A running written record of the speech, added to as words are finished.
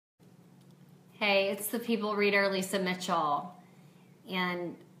Hey, it's the People Reader, Lisa Mitchell.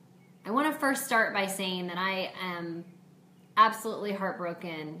 And I want to first start by saying that I am absolutely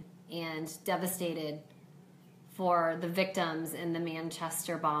heartbroken and devastated for the victims in the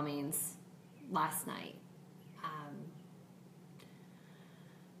Manchester bombings last night.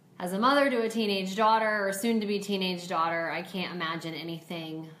 As a mother to a teenage daughter, or soon-to-be teenage daughter, I can't imagine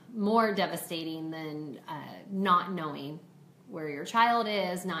anything more devastating than not knowing where your child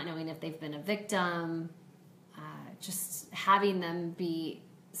is, not knowing if they've been a victim, just having them be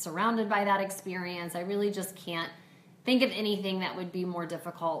surrounded by that experience. I really just can't think of anything that would be more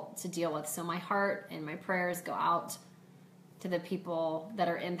difficult to deal with. So my heart and my prayers go out to the people that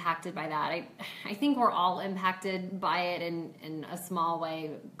are impacted by that. I think we're all impacted by it in a small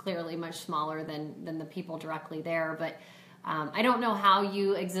way, clearly much smaller than the people directly there. But I don't know how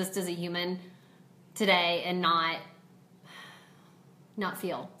you exist as a human today and not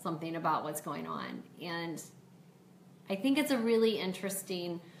feel something about what's going on. And I think it's a really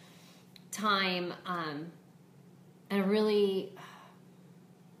interesting time and a really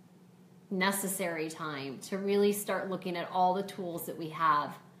necessary time to really start looking at all the tools that we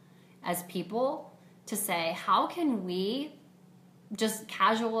have as people to say, how can we, just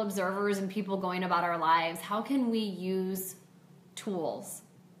casual observers and people going about our lives, how can we use tools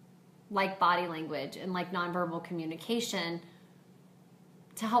like body language and like nonverbal communication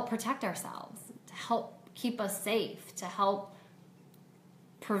to help protect ourselves, to help keep us safe, to help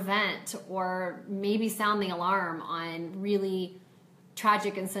prevent or maybe sound the alarm on really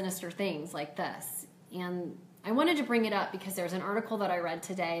tragic and sinister things like this. And I wanted to bring it up because there's an article that I read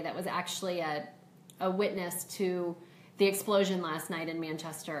today that was actually a witness to the explosion last night in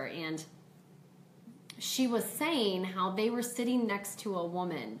Manchester. And she was saying how they were sitting next to a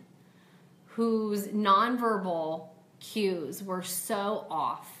woman whose nonverbal cues were so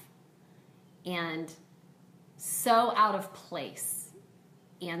off and so out of place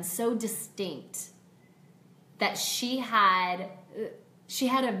and so distinct that she had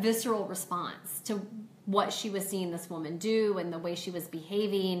a visceral response to what she was seeing this woman do and the way she was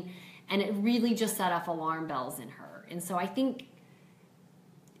behaving, and it really just set off alarm bells in her. And so I think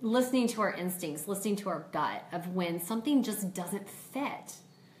listening to our instincts, listening to our gut of when something just doesn't fit.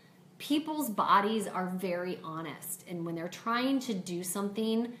 People's bodies are very honest, and when they're trying to do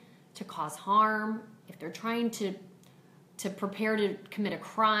something to cause harm, if they're trying to prepare to commit a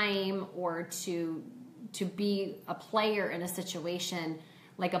crime or to be a player in a situation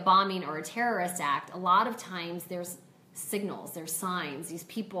like a bombing or a terrorist act, a lot of times there's signals, there's signs. These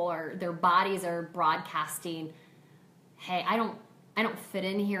people their bodies are broadcasting, hey, I don't fit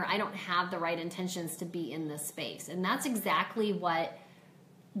in here. I don't have the right intentions to be in this space. And that's exactly what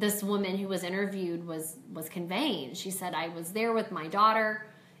this woman who was interviewed was conveying. She said, I was there with my daughter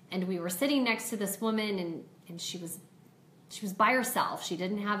and we were sitting next to this woman and she was by herself. She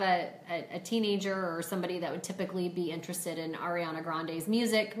didn't have a teenager or somebody that would typically be interested in Ariana Grande's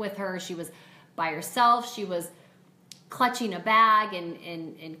music with her. She was by herself. She was clutching a bag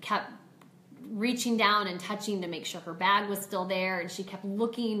and kept reaching down and touching to make sure her bag was still there. And she kept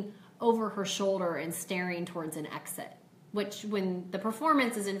looking over her shoulder and staring towards an exit, which when the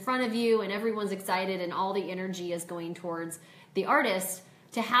performance is in front of you and everyone's excited and all the energy is going towards the artist,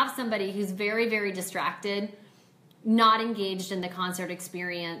 to have somebody who's very, very distracted, not engaged in the concert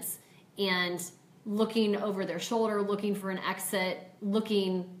experience and looking over their shoulder, looking for an exit,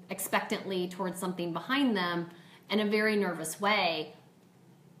 looking expectantly towards something behind them in a very nervous way,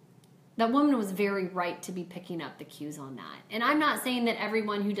 that woman was very right to be picking up the cues on that. And I'm not saying that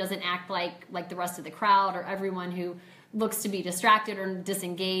everyone who doesn't act like the rest of the crowd or everyone who looks to be distracted or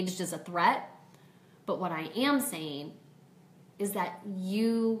disengaged is a threat. But what I am saying is that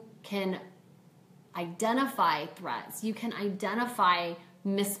you can identify threats. You can identify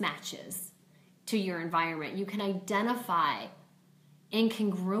mismatches to your environment. You can identify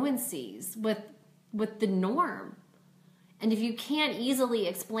incongruencies with the norm. And if you can't easily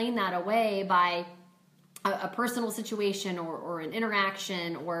explain that away by a personal situation or an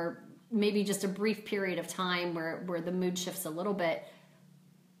interaction or maybe just a brief period of time where the mood shifts a little bit,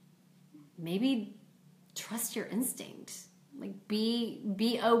 maybe trust your instinct. Like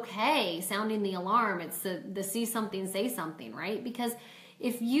be okay sounding the alarm. It's the see something, say something, right? Because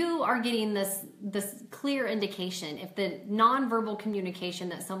if you are getting this clear indication, if the nonverbal communication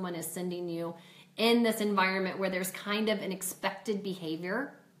that someone is sending you in this environment where there's kind of an expected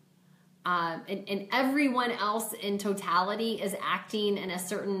behavior, and everyone else in totality is acting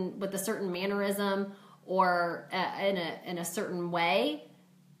with a certain mannerism or in a certain way,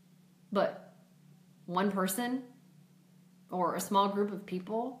 but one person or a small group of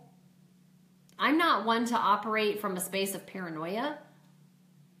people, I'm not one to operate from a space of paranoia,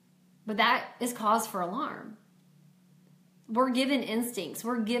 but that is cause for alarm. We're given instincts.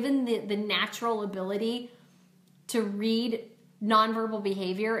 We're given the natural ability to read nonverbal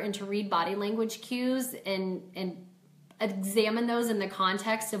behavior and to read body language cues and examine those in the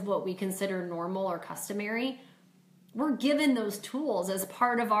context of what we consider normal or customary. We're given those tools as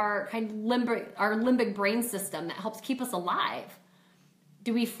part of our limbic brain system that helps keep us alive.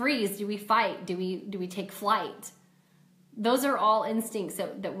 Do we freeze? Do we fight? Do we take flight? Those are all instincts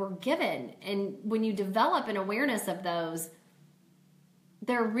that we're given. And when you develop an awareness of those,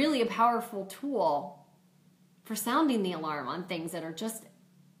 they're really a powerful tool for sounding the alarm on things that are just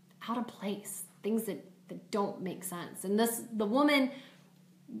out of place, things that don't make sense. And the woman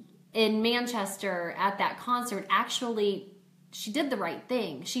in Manchester at that concert, actually, she did the right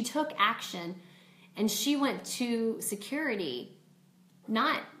thing. She took action and she went to security,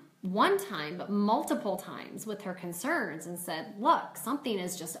 not one time, but multiple times with her concerns and said, look, something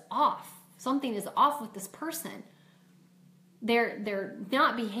is just off. Something is off with this person. They're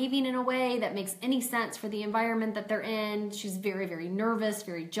not behaving in a way that makes any sense for the environment that they're in. She's very, very nervous,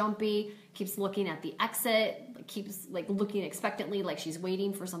 very jumpy, keeps looking at the exit, keeps looking expectantly like she's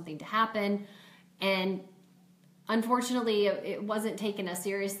waiting for something to happen. And unfortunately, it wasn't taken as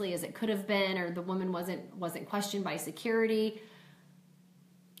seriously as it could have been, or the woman wasn't questioned by security.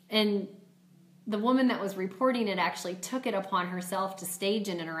 And the woman that was reporting it actually took it upon herself to stage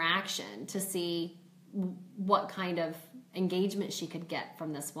an interaction to see what kind of engagement she could get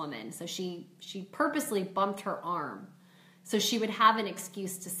from this woman. So she purposely bumped her arm so she would have an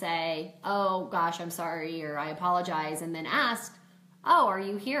excuse to say, oh gosh, I'm sorry, or I apologize, and then asked, oh, are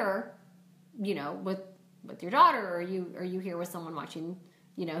you here, with your daughter, or are you here with someone watching,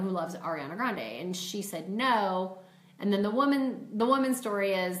 who loves Ariana Grande? And she said no. And then the woman's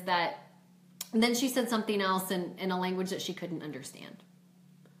story is that then she said something else in a language that she couldn't understand.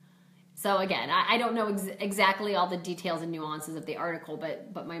 So again, I don't know exactly all the details and nuances of the article,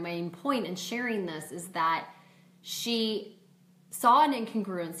 but my main point in sharing this is that she saw an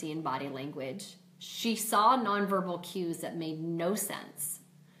incongruency in body language. She saw nonverbal cues that made no sense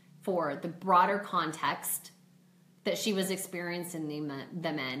for the broader context that she was experiencing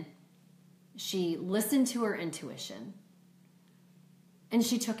them in. She listened to her intuition, and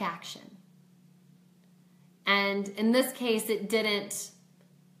she took action. And in this case, it didn't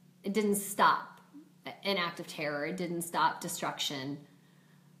stop an act of terror. It didn't stop destruction.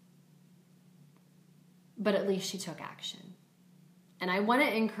 But at least she took action. And I want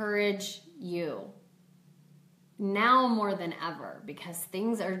to encourage you now more than ever, because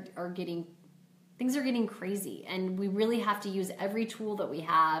things are getting crazy, and we really have to use every tool that we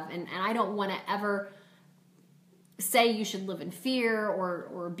have. And I don't want to ever say you should live in fear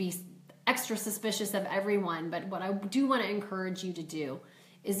or be extra suspicious of everyone. But what I do want to encourage you to do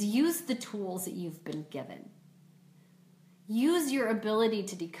is use the tools that you've been given. Use your ability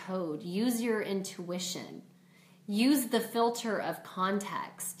to decode. Use your intuition. Use the filter of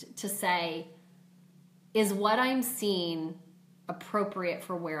context to say, is what I'm seeing appropriate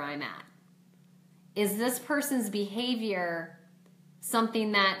for where I'm at? Is this person's behavior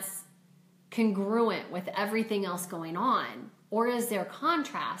something that's congruent with everything else going on? Or is there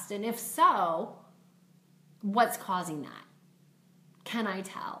contrast? And if so, what's causing that? Can I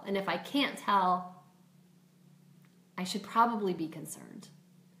tell? And if I can't tell, I should probably be concerned.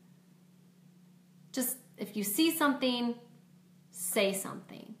 Just if you see something, say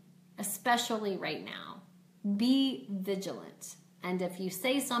something, especially right now. Be vigilant. And if you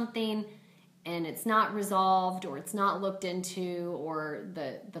say something and it's not resolved, or it's not looked into, or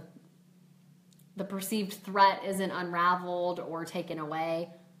the perceived threat isn't unraveled or taken away,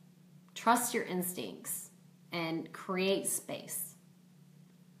 trust your instincts and create space.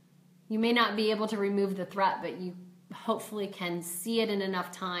 You may not be able to remove the threat, but you hopefully can see it in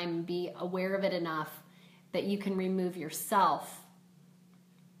enough time, be aware of it enough that you can remove yourself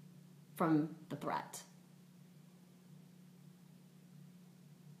from the threat.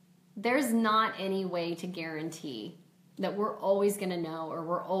 There's not any way to guarantee that we're always going to know, or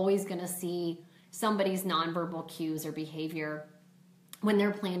we're always going to see somebody's nonverbal cues or behavior when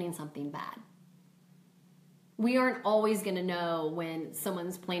they're planning something bad. We aren't always going to know when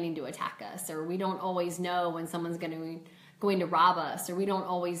someone's planning to attack us, or we don't always know when someone's going to rob us, or we don't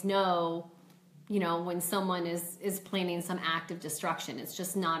always know, when someone is planning some act of destruction. It's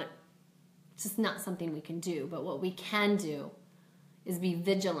just not something we can do. But what we can do is be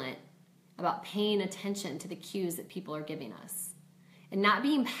vigilant about paying attention to the cues that people are giving us and not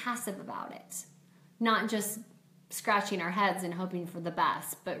being passive about it. Not just scratching our heads and hoping for the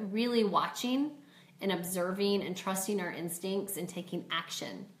best, but really watching and observing and trusting our instincts and taking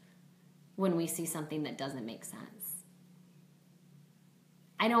action when we see something that doesn't make sense.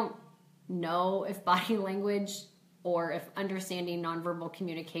 I don't know if body language or if understanding nonverbal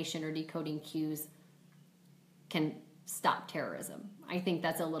communication or decoding cues can stop terrorism. I think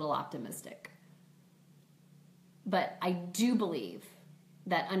that's a little optimistic. But I do believe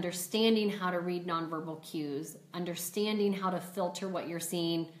that understanding how to read nonverbal cues, understanding how to filter what you're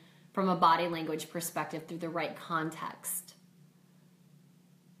seeing from a body language perspective through the right context,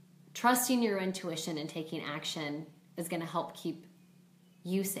 trusting your intuition and taking action is going to help keep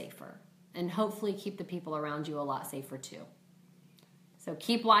you safer and hopefully keep the people around you a lot safer too. So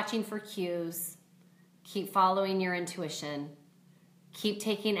keep watching for cues, keep following your intuition, keep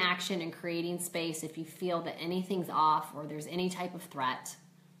taking action and creating space if you feel that anything's off or there's any type of threat.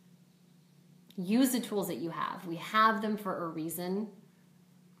 Use the tools that you have. We have them for a reason,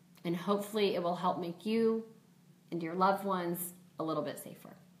 and hopefully it will help make you and your loved ones a little bit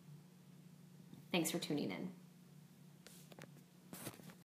safer. Thanks for tuning in.